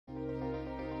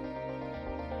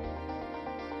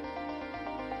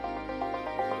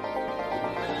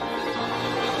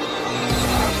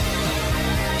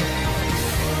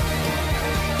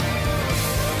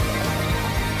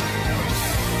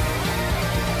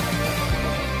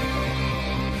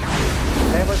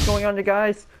going on, you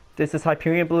guys? This is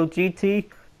Hyperion-Blue-GT.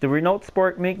 The Renault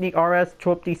Sport Megane RS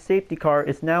Trophy safety car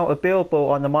is now available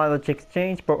on the mileage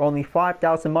exchange for only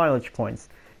 5,000 mileage points.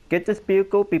 Get this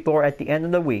vehicle before at the end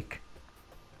of the week.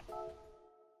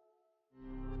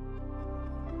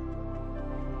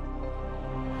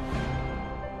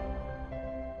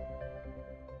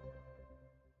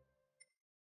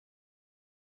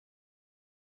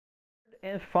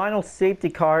 And final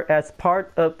safety car as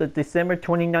part of the December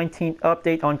 2019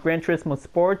 update on Gran Turismo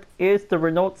Sport is the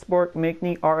Renault Sport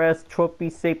Megane RS Trophy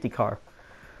safety car.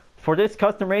 For this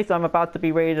custom race, I'm about to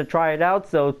be ready to try it out,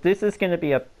 so this is going to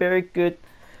be a very good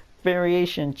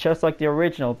variation just like the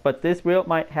original, but this wheel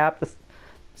might have the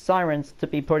sirens to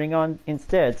be putting on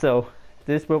instead, so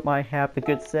this wheel might have the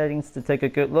good settings to take a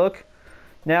good look.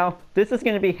 Now, this is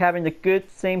going to be having the good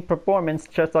same performance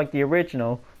just like the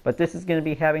original, but this is going to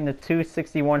be having the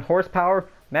 261 horsepower,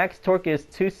 max torque is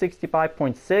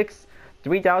 265.6,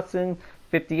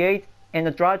 3058, and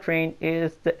the drivetrain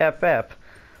is the FF.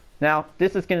 Now,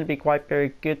 this is going to be quite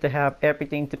very good to have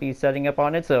everything to be setting up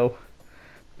on it,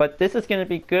 but this is going to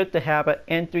be good to have an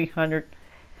N300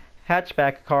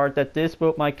 hatchback car that this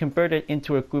will might convert it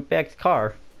into a Group X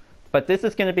car. But this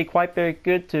is going to be quite very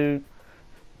good to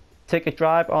take a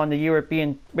drive on the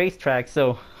European racetrack,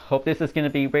 so hope this is going to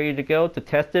be ready to go to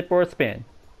test it for a spin.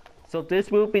 So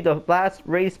this will be the last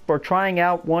race for trying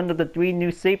out one of the 3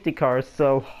 new safety cars,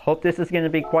 so hope this is going to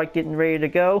be quite getting ready to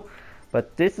go.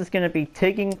 But this is going to be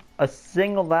taking a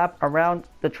single lap around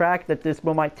the track that this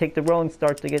will might take the rolling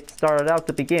start to get started out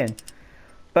to begin.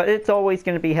 But it's always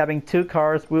going to be having 2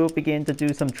 cars. We'll begin to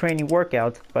do some training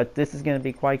workouts, but this is going to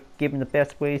be quite given the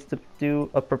best ways to do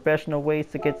a professional ways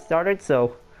to get started,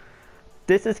 so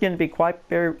this is going to be quite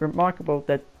very remarkable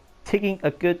that taking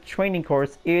a good training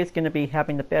course is going to be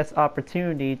having the best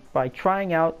opportunity by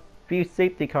trying out few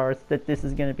safety cars that this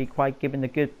is going to be quite given a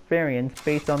good variance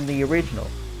based on the original.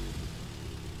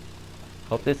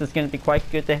 Hope this is going to be quite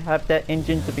good to have that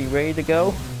engine to be ready to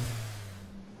go.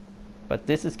 But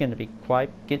this is going to be quite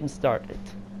getting started.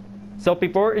 So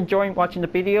before enjoying watching the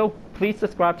video, please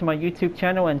subscribe to my YouTube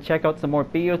channel and check out some more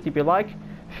videos if you like.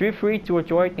 Feel free to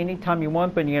enjoy it anytime you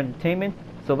want for the entertainment.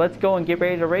 So let's go and get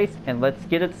ready to race and let's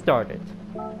get it started.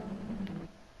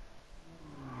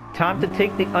 Time to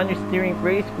take the understeering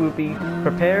race. We'll be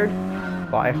prepared.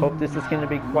 But I hope this is going to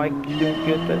be quite doing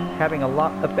good, but having a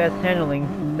lot of best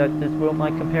handling that this wheel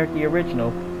might compare to the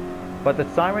original. But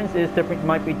the sirens is different,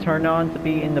 might be turned on to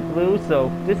be in the blue, so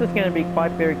this is going to be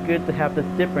quite very good to have the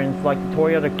difference like the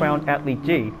Toyota Crown Athlete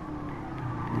G.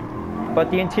 But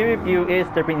the interior view is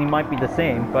definitely might be the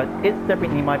same, but it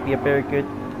definitely might be a very good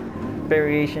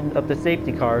variation of the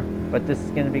safety car. But this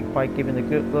is going to be quite giving a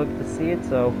good look to see it,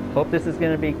 so hope this is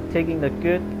going to be taking the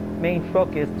good main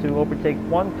focus to overtake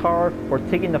one car, or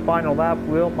taking the final lap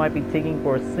wheel might be taking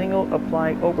for a single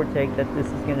apply overtake that this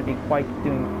is going to be quite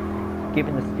doing,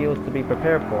 given the skills to be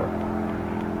prepared for.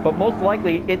 But most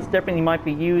likely it's definitely might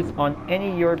be used on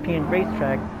any European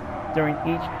racetrack during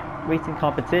each racing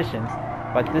competitions.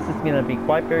 But this is going to be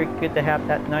quite very good to have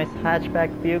that nice hatchback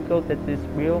vehicle that this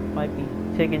wheel might be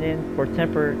taken in for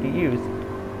temporary use.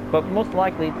 But most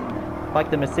likely, like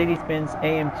the Mercedes-Benz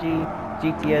AMG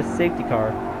GTS safety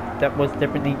car that was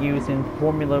definitely used in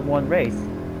Formula 1 race.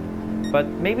 But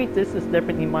maybe this is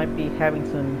definitely might be having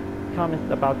some comments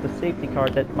about the safety car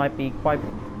that might be quite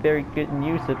very good in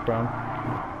use it from.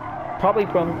 Probably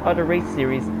from other race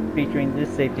series featuring this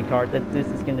safety car that this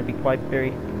is going to be quite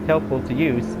very helpful to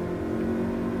use.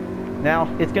 Now,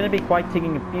 it's going to be quite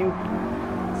taking a few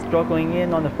struggling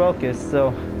in on the focus,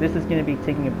 so this is going to be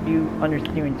taking a few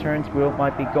understeering turns where it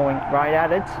might be going right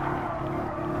at it.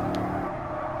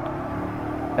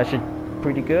 That should be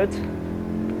pretty good.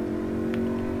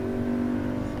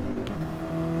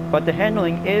 But the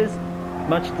handling is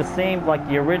much the same like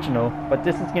the original, but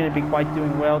this is going to be quite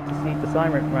doing well to see the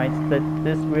siren lights that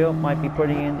this wheel might be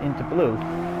putting into blue.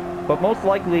 But most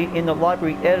likely in the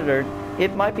library editor,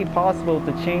 it might be possible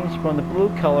to change from the blue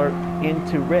color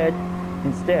into red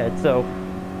instead, so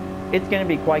it's going to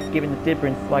be quite giving the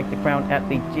difference like the Crown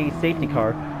Athlete G safety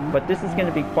car. But this is going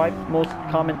to be quite most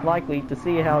common likely to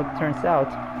see how it turns out.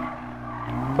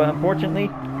 But unfortunately,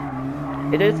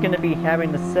 it is going to be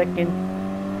having the second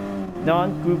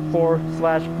non-Group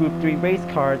 4/Group 3 race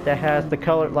car that has the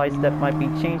color lights that might be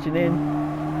changing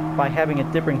in by having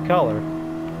a different color.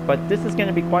 But this is going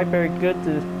to be quite very good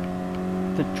to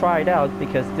try it out,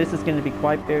 because this is going to be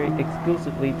quite very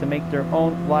exclusively to make their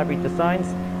own library designs,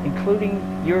 including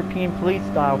European police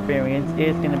style variants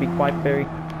is going to be quite very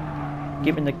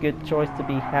given a good choice to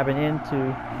be having in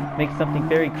to make something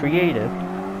very creative.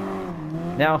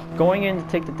 Now, going in to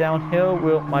take the downhill,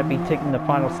 we might be taking the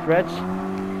final stretch.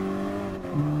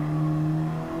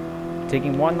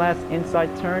 Taking one last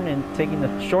inside turn and taking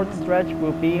the short stretch,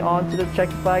 we'll be on to the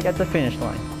checkered flag at the finish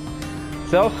line.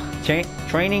 So,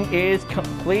 training is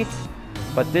complete,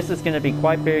 but this is going to be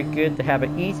quite very good to have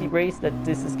an easy race, that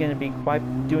this is going to be quite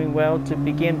doing well to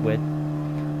begin with.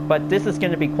 But this is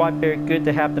going to be quite very good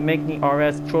to have the Megane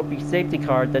RS Trophy safety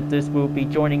car, that this will be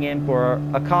joining in for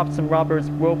a Cops and Robbers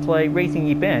World Play racing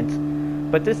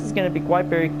event. But this is going to be quite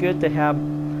very good to have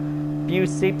few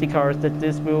safety cars, that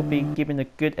this will be given a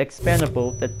good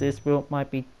expandable, that this will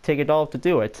might be take it all to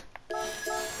do it.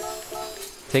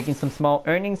 Taking some small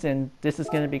earnings, and this is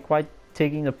going to be quite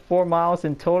taking the 4 miles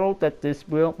in total, that this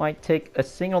will might take a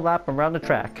single lap around the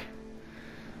track.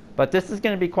 But this is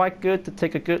going to be quite good to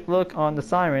take a good look on the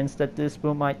sirens, that this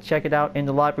will might check it out in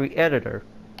the library editor.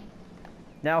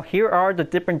 Now here are the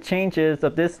different changes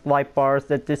of this light bars,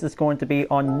 that this is going to be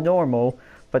on normal,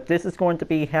 but this is going to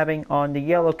be having on the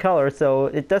yellow color, so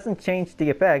it doesn't change the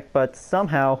effect, but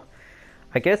somehow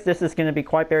I guess this is going to be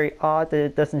quite very odd that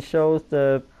it doesn't show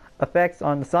the effects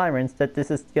on the sirens, that this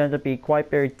is going to be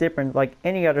quite very different like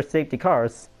any other safety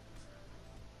cars.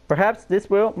 Perhaps this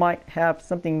wheel might have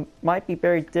something, might be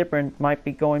very different, might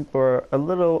be going for a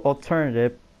little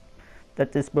alternative,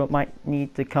 that this wheel might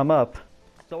need to come up.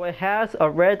 So it has a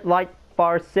red light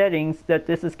bar settings, that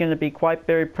this is going to be quite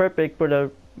very perfect for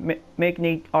the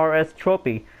Megane RS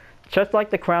Trophy. Just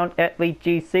like the Crown Athlete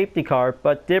G safety car,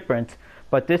 but different.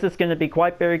 But this is going to be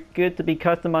quite very good to be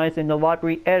customized in the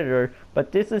library editor,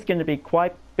 but this is going to be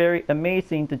quite very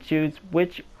amazing to choose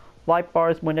which light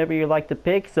bars whenever you like to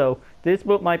pick. So this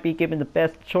wheel might be given the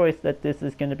best choice, that this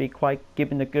is going to be quite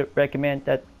given a good recommend,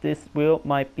 that this wheel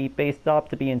might be based off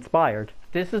to be inspired.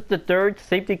 This is the third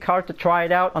safety car to try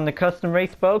it out on the custom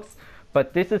race, folks.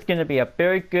 But this is going to be a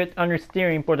very good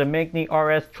understeering for the Megane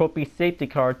RS Trophy safety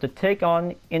car to take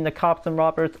on in the Cops and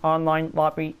Robbers online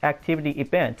lottery activity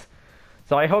event.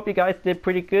 So I hope you guys did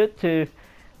pretty good to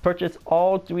purchase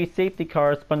all 3 safety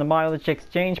cars from the mileage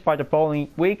exchange by the following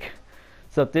week.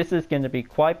 So this is going to be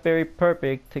quite very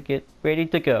perfect to get ready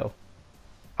to go.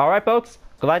 Alright folks,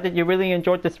 glad that you really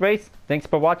enjoyed this race. Thanks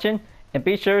for watching, and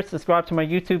be sure to subscribe to my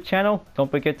YouTube channel.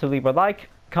 Don't forget to leave a like,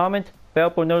 comment, bell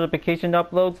for notification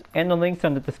uploads, and the links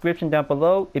in the description down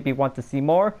below if you want to see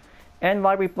more. And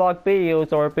library vlog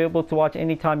videos are available to watch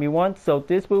anytime you want, so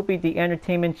this will be the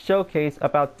entertainment showcase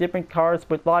about different cars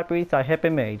with libraries I have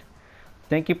been made.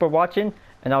 Thank you for watching,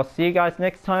 and I'll see you guys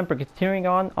next time for continuing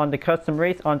on the custom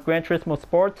race on Gran Turismo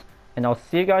Sports, and I'll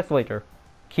see you guys later.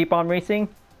 Keep on racing,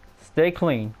 stay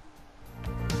clean.